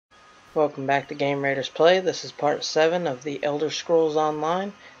Welcome back to GameRaidersPlay. This is part 7 of the Elder Scrolls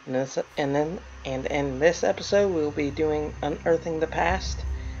Online, and in this episode we'll be doing Unearthing the Past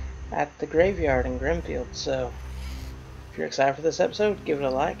at the graveyard in Grimfield. So, if you're excited for this episode, give it a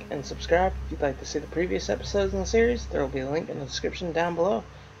like and subscribe. If you'd like to see the previous episodes in the series, there will be a link in the description down below.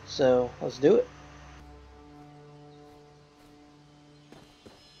 So, let's do it.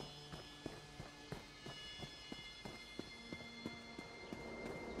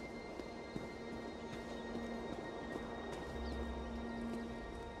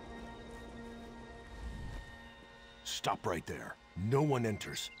 Stop right there. No one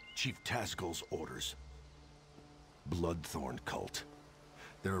enters. Chief Tazgul's orders. Bloodthorn cult.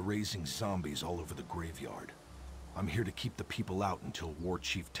 They're raising zombies all over the graveyard. I'm here to keep the people out until War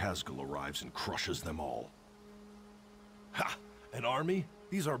Chief Tazgul arrives and crushes them all. Ha! An army?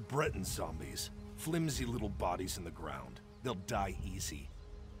 These are Breton zombies. Flimsy little bodies in the ground. They'll die easy.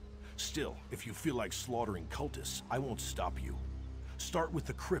 Still, if you feel like slaughtering cultists, I won't stop you. Start with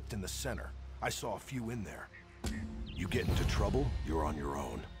the crypt in the center. I saw a few in there. You get into trouble, you're on your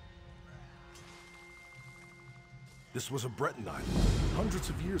own. This was a Breton island, hundreds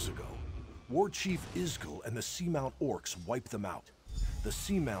of years ago. War Chief Isgil and the Seamount Orcs wiped them out. The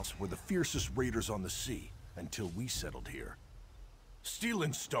Seamounts were the fiercest raiders on the sea, until we settled here. Steel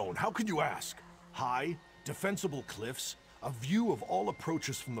and stone, how could you ask? High, defensible cliffs, a view of all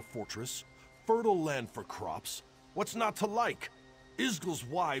approaches from the fortress, fertile land for crops. What's not to like? Isgil's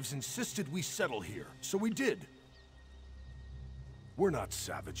wives insisted we settle here, so we did. We're not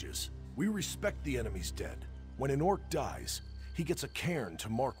savages. We respect the enemy's dead. When an orc dies, he gets a cairn to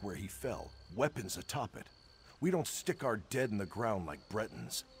mark where he fell, weapons atop it. We don't stick our dead in the ground like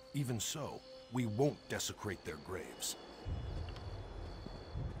Bretons. Even so, we won't desecrate their graves.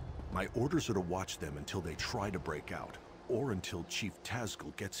 My orders are to watch them until they try to break out, or until Chief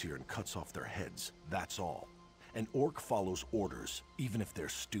Tazgul gets here and cuts off their heads. That's all. An orc follows orders, even if they're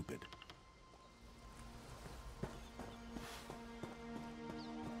stupid.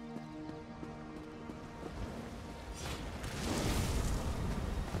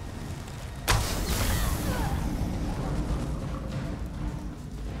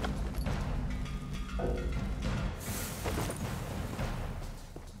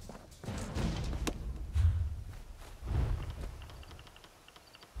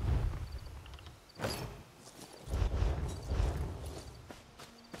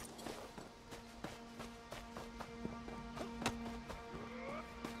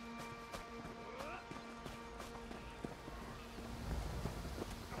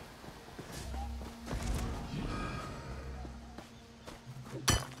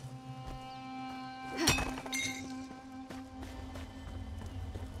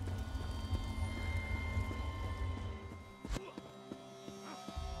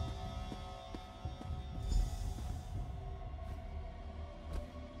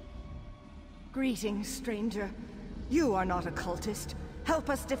 Greetings, stranger. You are not a cultist. Help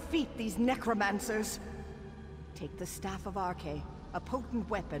us defeat these necromancers. Take the Staff of Arche, a potent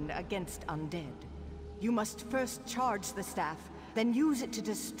weapon against undead. You must first charge the staff, then use it to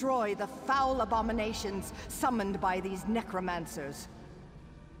destroy the foul abominations summoned by these necromancers.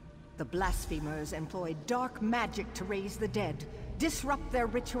 The blasphemers employ dark magic to raise the dead, disrupt their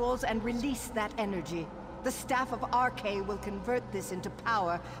rituals, and release that energy. The Staff of Arche will convert this into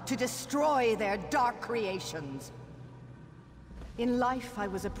power to destroy their dark creations. In life, I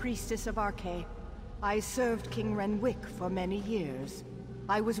was a priestess of Arche. I served King Renwick for many years.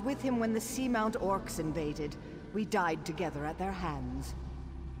 I was with him when the Seamount Orcs invaded. We died together at their hands.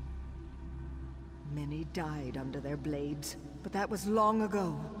 Many died under their blades, but that was long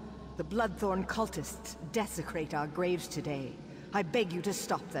ago. The Bloodthorn cultists desecrate our graves today. I beg you to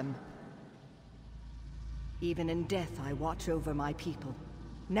stop them. Even in death, I watch over my people.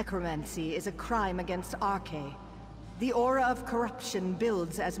 Necromancy is a crime against Arche. The aura of corruption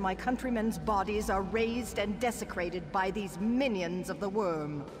builds as my countrymen's bodies are raised and desecrated by these minions of the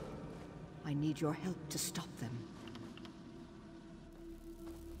worm. I need your help to stop them.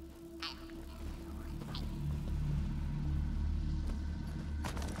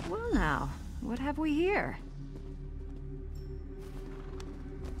 Well now, what have we here?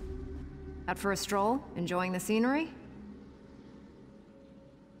 Out for a stroll? Enjoying the scenery?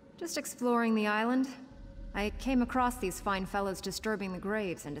 Just exploring the island. I came across these fine fellows disturbing the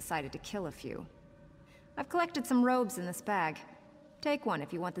graves and decided to kill a few. I've collected some robes in this bag. Take one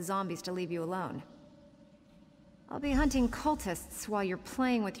if you want the zombies to leave you alone. I'll be hunting cultists while you're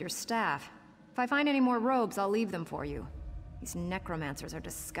playing with your staff. If I find any more robes, I'll leave them for you. These necromancers are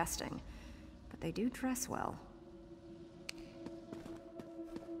disgusting, but they do dress well.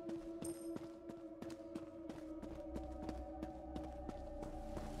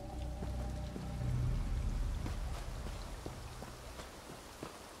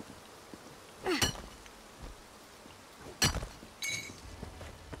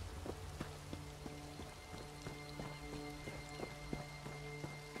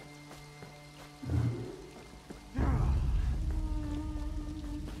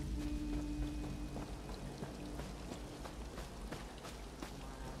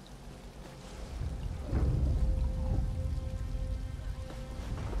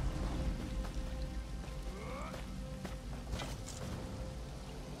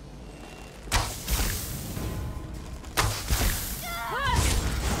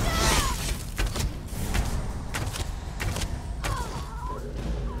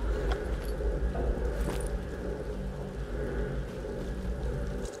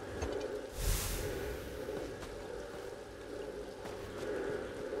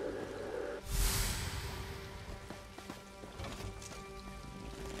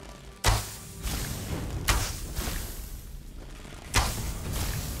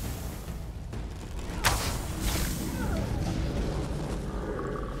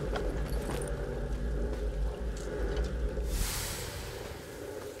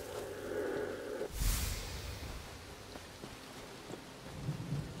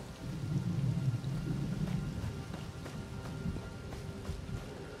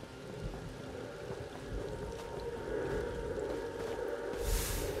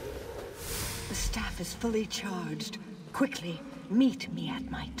 staff is fully charged. Quickly, meet me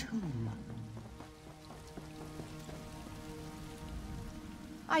at my tomb.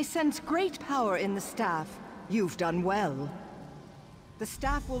 I sense great power in the staff. You've done well. The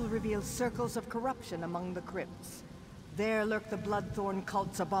staff will reveal circles of corruption among the crypts. There lurk the Bloodthorn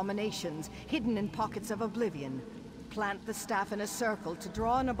cult's abominations, hidden in pockets of oblivion. Plant the staff in a circle to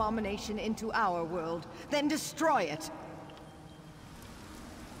draw an abomination into our world, then destroy it!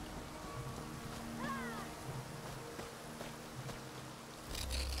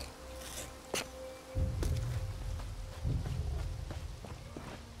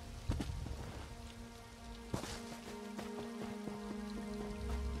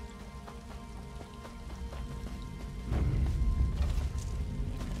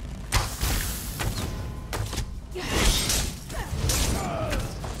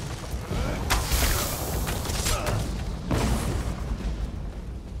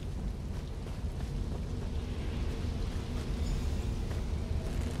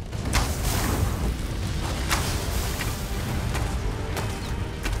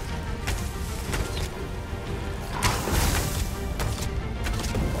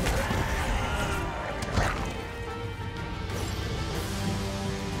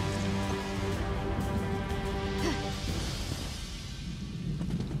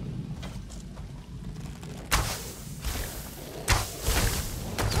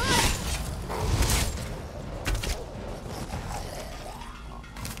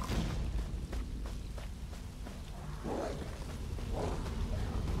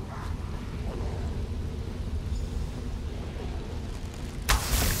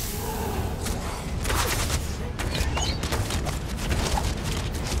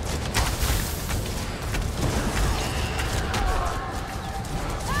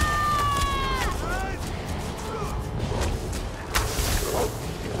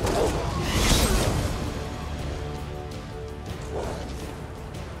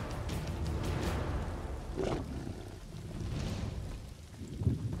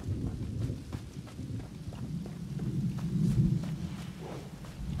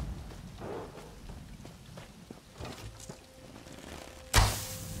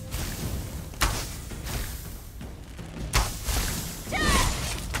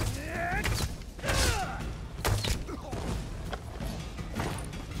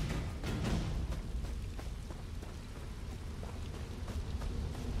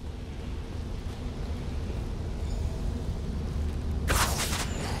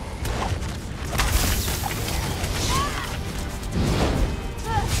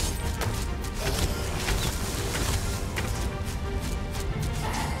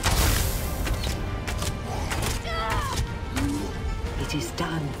 It is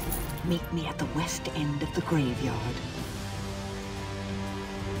done. Meet me at the west end of the graveyard.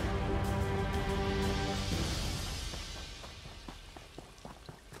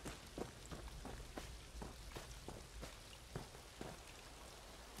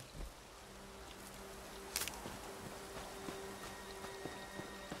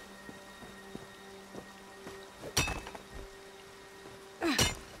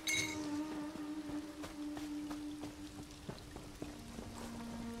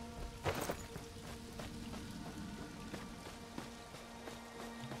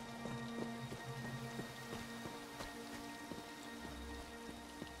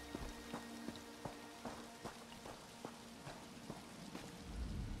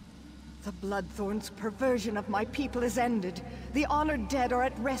 The Bloodthorn's perversion of my people is ended. The honored dead are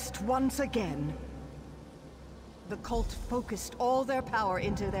at rest once again. The cult focused all their power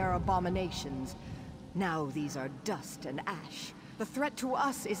into their abominations. Now these are dust and ash. The threat to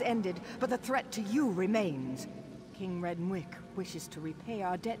us is ended, but the threat to you remains. King Rednwick wishes to repay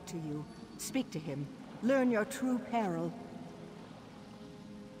our debt to you. Speak to him. Learn your true peril.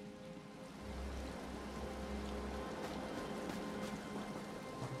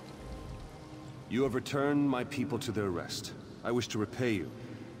 You have returned my people to their rest. I wish to repay you,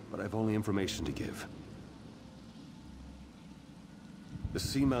 but I have only information to give. The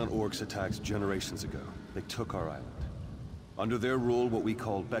Seamount Orcs attacked generations ago. They took our island. Under their rule, what we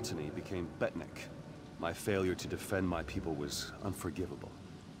called Betnikh became Betnikh. My failure to defend my people was unforgivable.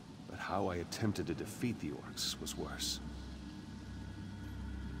 But how I attempted to defeat the Orcs was worse.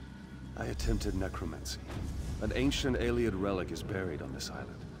 I attempted necromancy. An ancient Ayleid relic is buried on this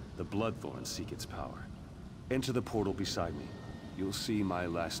island. The Bloodthorns seek its power. Enter the portal beside me. You'll see my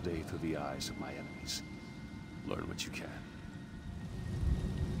last day through the eyes of my enemies. Learn what you can.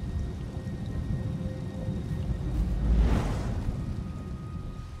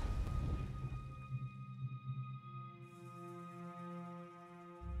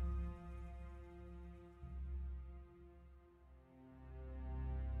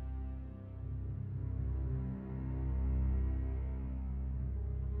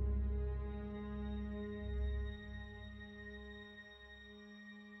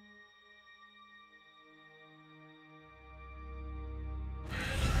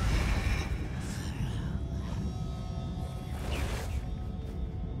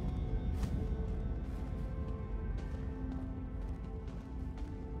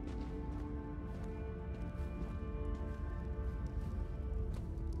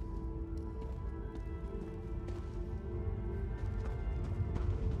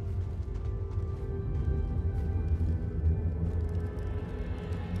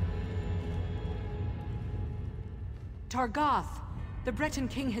 Targoth! The Breton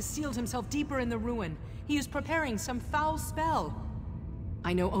king has sealed himself deeper in the ruin. He is preparing some foul spell.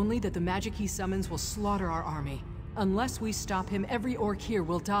 I know only that the magic he summons will slaughter our army. Unless we stop him, every orc here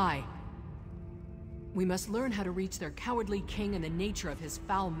will die. We must learn how to reach their cowardly king and the nature of his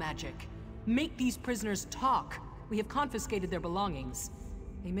foul magic. Make these prisoners talk. We have confiscated their belongings.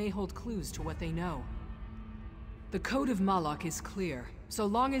 They may hold clues to what they know. The Code of Moloch is clear. So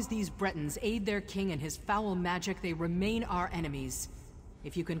long as these Bretons aid their king and his foul magic, they remain our enemies.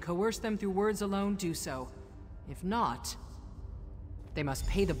 If you can coerce them through words alone, do so. If not, they must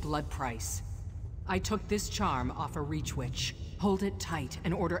pay the blood price. I took this charm off a Reach Witch. Hold it tight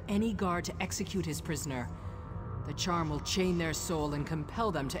and order any guard to execute his prisoner. The charm will chain their soul and compel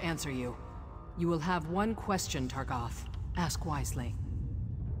them to answer you. You will have one question, Targoth. Ask wisely.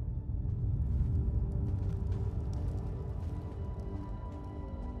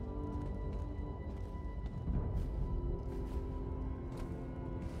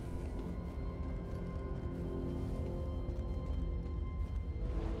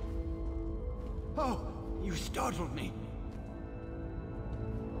 Oh, you startled me.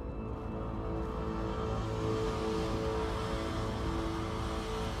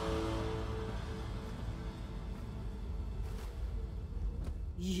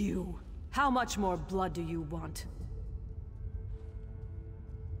 You. How much more blood do you want?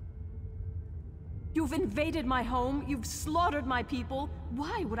 You've invaded my home, you've slaughtered my people.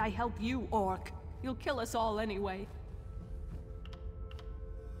 Why would I help you, orc? You'll kill us all anyway.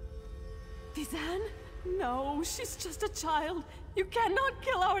 Vizan? No, she's just a child. You cannot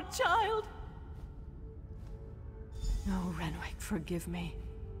kill our child. No, Renwick, forgive me.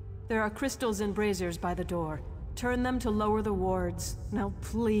 There are crystals and braziers by the door. Turn them to lower the wards. Now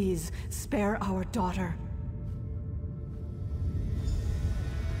please, spare our daughter.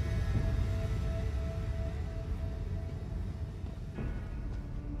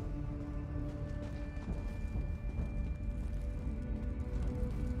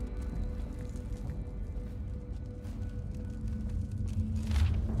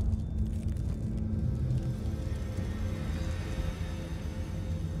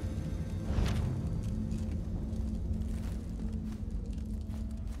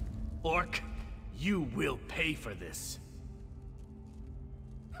 Orc, you will pay for this.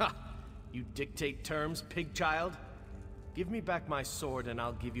 Ha! You dictate terms, pig child? Give me back my sword and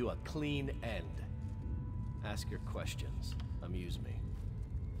I'll give you a clean end. Ask your questions. Amuse me.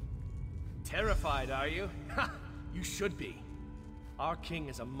 Terrified, are you? Ha! You should be. Our king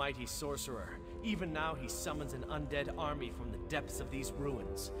is a mighty sorcerer. Even now he summons an undead army from the depths of these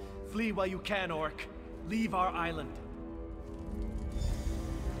ruins. Flee while you can, orc. Leave our island.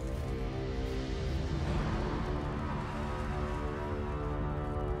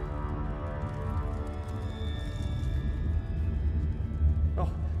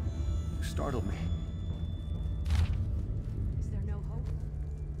 Startled me. Is there no hope?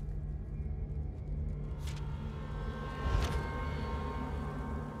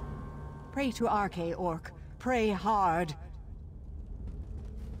 Pray to Arche, orc. Pray hard.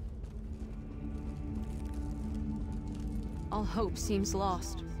 All hope seems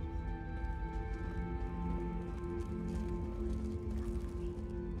lost.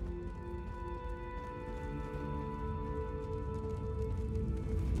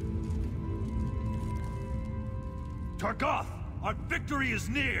 Targoth, our victory is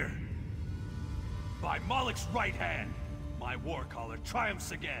near! By Moloch's right hand, my warcaller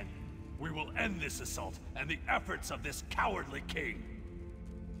triumphs again. We will end this assault and the efforts of this cowardly king.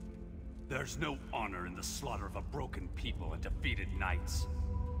 There's no honor in the slaughter of a broken people and defeated knights.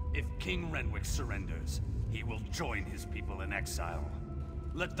 If King Renwick surrenders, he will join his people in exile.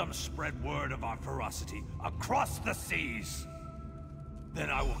 Let them spread word of our ferocity across the seas.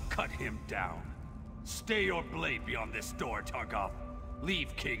 Then I will cut him down. Stay your blade beyond this door, Targoth.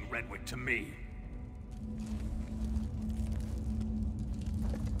 Leave King Renwick to me.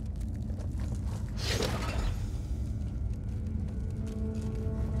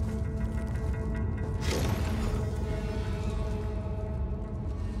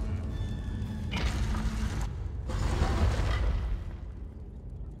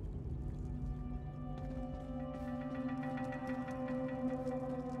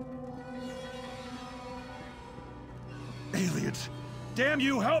 Aliens! Damn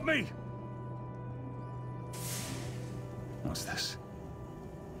you, help me! What's this?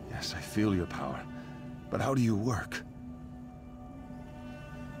 Yes, I feel your power. But how do you work?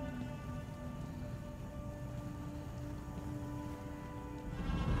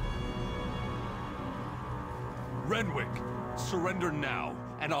 Renwick, surrender now,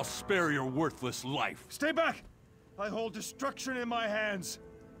 and I'll spare your worthless life. Stay back! I hold destruction in my hands.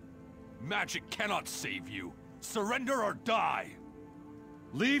 Magic cannot save you. Surrender or die.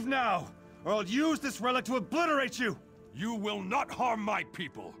 Leave now, or I'll use this relic to obliterate you! You will not harm my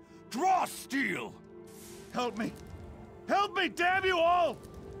people. Draw steel! Help me! Help me, damn you all!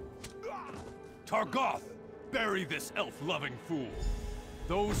 Targoth, bury this elf-loving fool.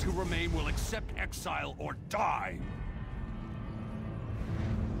 Those who remain will accept exile or die.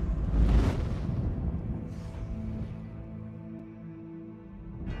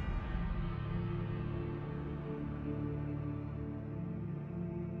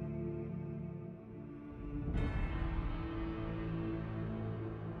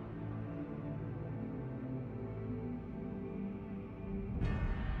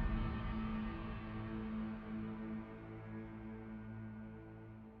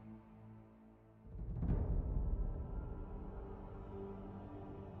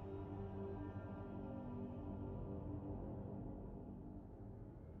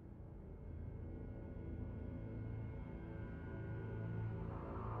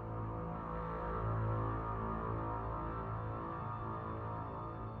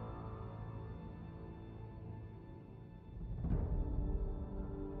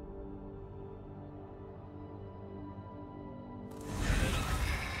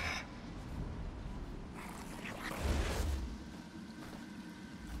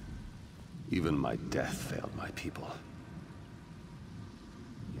 Even my death failed my people.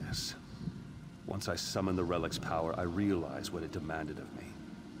 Yes. Once I summoned the relic's power, I realized what it demanded of me.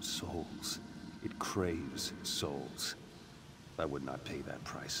 Souls. It craves souls. I would not pay that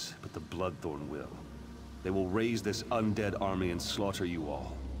price, but the Bloodthorn will. They will raise this undead army and slaughter you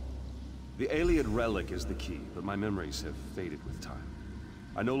all. The Ayleid relic is the key, but my memories have faded with time.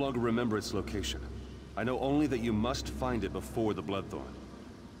 I no longer remember its location. I know only that you must find it before the Bloodthorn.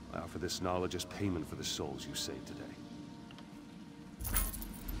 I offer this knowledge as payment for the souls you saved today.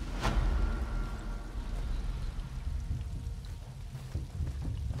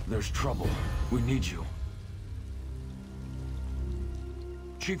 There's trouble. We need you.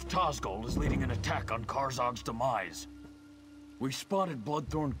 Chief Tozgol is leading an attack on Karzog's demise. We spotted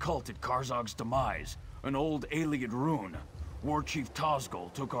Bloodthorn cult at Karzog's demise, an old Ayleid rune. War Chief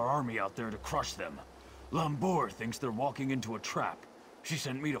Tozgol took our army out there to crush them. Lambour thinks they're walking into a trap. She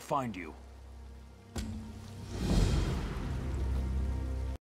sent me to find you.